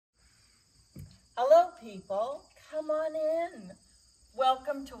Hello, people. Come on in.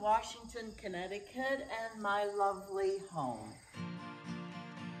 Welcome to Washington, Connecticut, and my lovely home.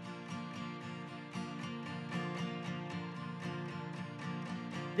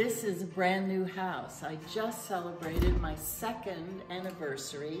 This is a brand new house. I just celebrated my 2nd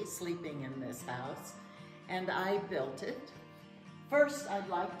anniversary sleeping in this house, and I built it. First, I'd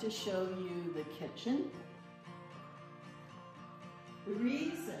like to show you the kitchen. The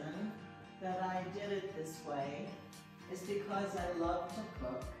reason that I did it this way is because I love to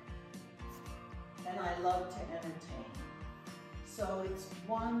cook and I love to entertain. So it's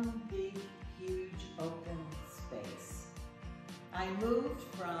one big, huge open space. I moved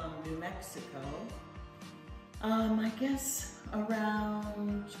from New Mexico, I guess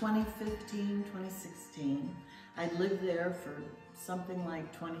around 2015, 2016. I lived there for something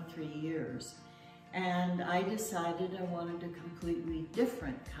like 23 years. And I decided I wanted a completely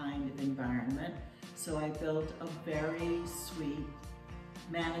different kind of environment. So I built a very sweet,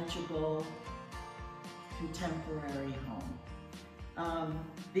 manageable, contemporary home.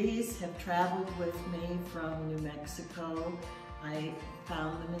 These have traveled with me from New Mexico. I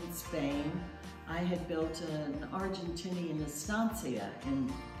found them in Spain. I had built an Argentinian estancia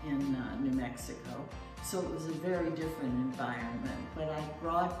in New Mexico. So it was a very different environment, but I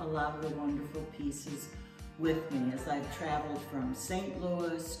brought a lot of the wonderful pieces with me as I've traveled from St.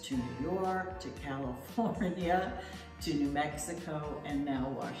 Louis to New York to California to New Mexico and now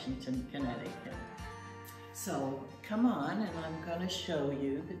Washington, Connecticut. So come on, and I'm going to show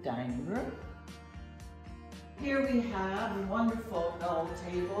you the dining room. Here we have a wonderful gold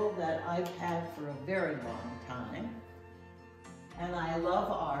table that I've had for a very long time, and I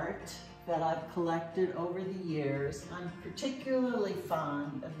love art that I've collected over the years. I'm particularly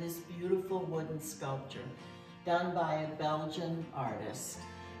fond of this beautiful wooden sculpture done by a Belgian artist.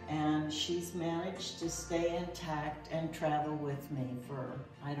 And she's managed to stay intact and travel with me for,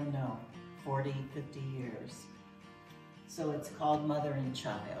 I don't know, 40, 50 years. So it's called Mother and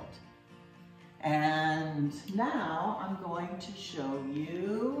Child. And now I'm going to show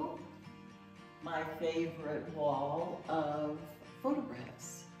you my favorite wall of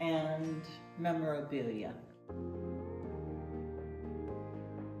photographs and memorabilia.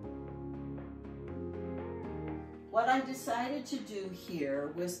 What I decided to do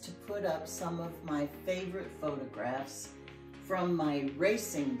here was to put up some of my favorite photographs from my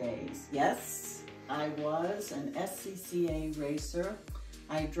racing days. Yes, I was an SCCA racer.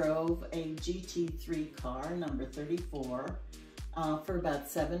 I drove a GT3 car, number 34, for about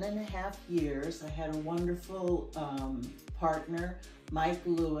 7.5 years. I had a wonderful partner, Mike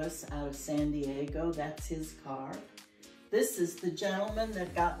Lewis, out of San Diego. That's his car. This is the gentleman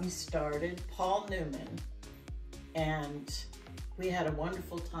that got me started, Paul Newman. And we had a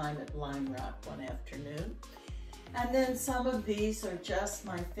wonderful time at Lime Rock one afternoon. And then some of these are just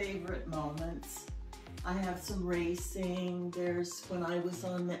my favorite moments. I have some racing. There's when I was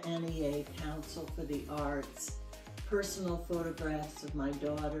on the NEA Council for the Arts, personal photographs of my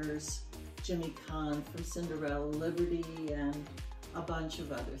daughters, Jimmy Kahn from Cinderella Liberty, and a bunch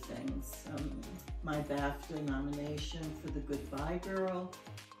of other things. My BAFTA nomination for The Goodbye Girl,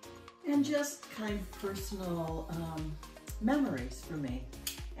 and just kind of personal memories for me.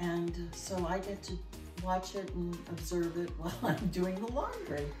 And so I get to watch it and observe it while I'm doing the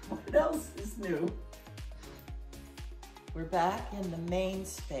laundry. What else is new? We're back in the main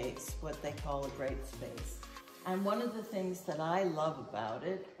space, what they call a great space. And one of the things that I love about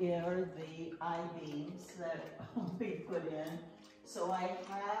it are the I-beams that we put in. So I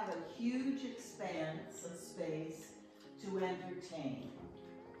have a huge expanse of space to entertain.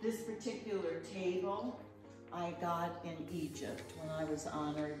 This particular table I got in Egypt when I was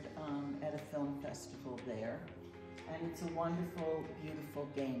honored at a film festival there. And it's a wonderful, beautiful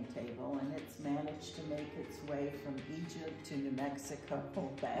game table, and it's managed to make its way from Egypt to New Mexico,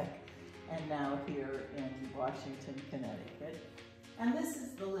 back, and now here in Washington, Connecticut. And this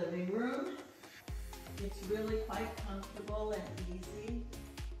is the living room. It's really quite comfortable and easy.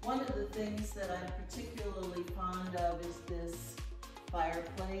 One of the things that I'm particularly fond of is this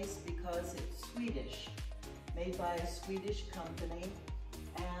fireplace because it's Swedish, made by a Swedish company.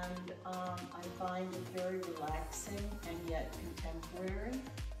 And I find it very relaxing and yet contemporary,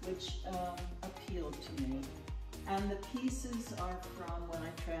 which appealed to me. And the pieces are from when I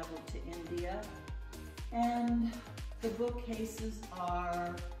traveled to India. And the bookcases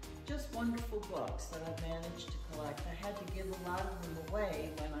are just wonderful books that I've managed to collect. I had to give a lot of them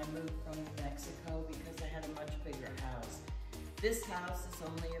away when I moved from New Mexico because I had a much bigger house. This house is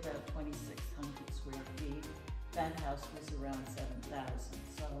only about 2,600 square feet. That house was around 7,000.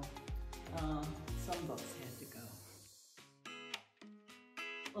 So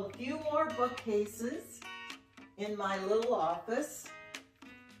few more bookcases in my little office.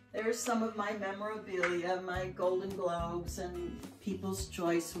 There's some of my memorabilia, my Golden Globes and People's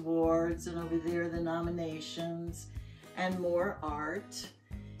Choice Awards, and over there the nominations and more art.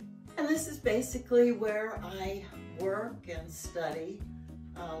 And this is basically where I work and study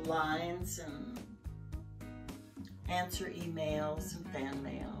lines and answer emails and fan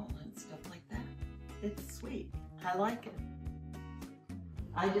mail and stuff like that. It's sweet. I like it.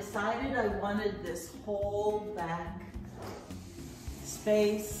 I decided I wanted this whole back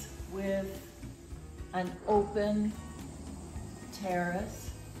space with an open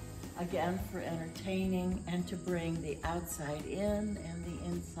terrace, again for entertaining and to bring the outside in and the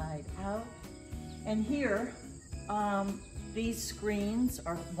inside out. And here, these screens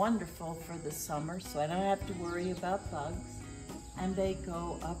are wonderful for the summer, so I don't have to worry about bugs. And they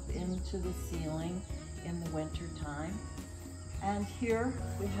go up into the ceiling in the winter time. And here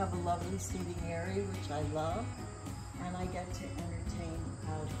we have a lovely seating area, which I love. And I get to entertain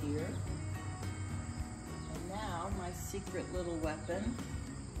out here. And now my secret little weapon.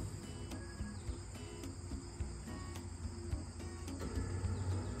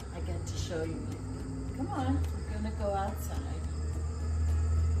 I get to show you. Come on, we're gonna go outside.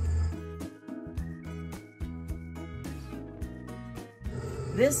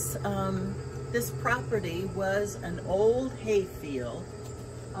 This property was an old hayfield,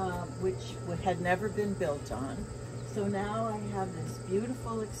 which had never been built on. So now I have this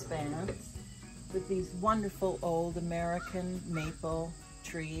beautiful expanse with these wonderful old American maple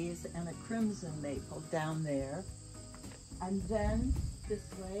trees and a crimson maple down there. And then this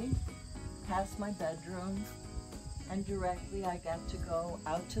way, past my bedroom, and directly I got to go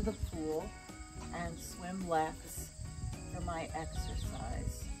out to the pool and swim laps for my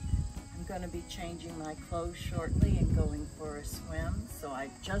exercise. I'm going to be changing my clothes shortly and going for a swim, so I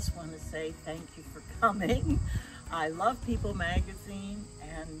just want to say thank you for coming. I love People magazine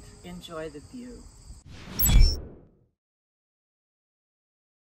and enjoy the view.